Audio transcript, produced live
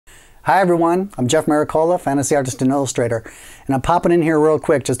Hi everyone, I'm Jeff Miracola, fantasy artist and illustrator, and I'm popping in here real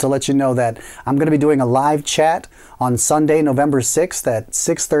quick just to let you know that I'm going to be doing a live chat on Sunday, November 6th at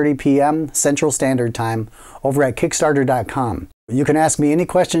 6:30 p.m. Central Standard Time over at Kickstarter.com. You can ask me any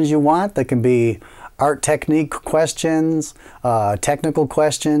questions you want. That can be art technique questions, technical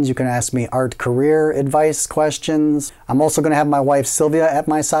questions. You can ask me art career advice questions. I'm also going to have my wife Sylvia at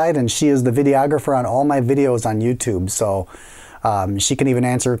my side, and she is the videographer on all my videos on YouTube. So she can even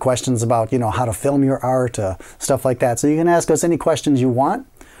answer questions about, how to film your art, stuff like that. So you can ask us any questions you want.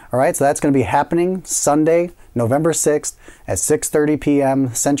 All right, so that's going to be happening Sunday, November 6th at 6:30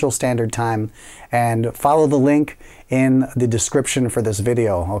 p.m. Central Standard Time. And follow the link in the description for this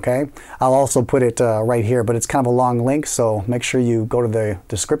video, okay? I'll also put it right here, but it's kind of a long link, so make sure you go to the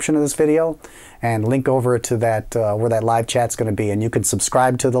description of this video and link over to that where that live chat's going to be. And you can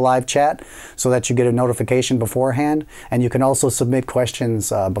subscribe to the live chat so that you get a notification beforehand, and you can also submit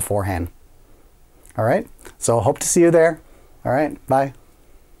questions beforehand. All right, so hope to see you there. All right, bye.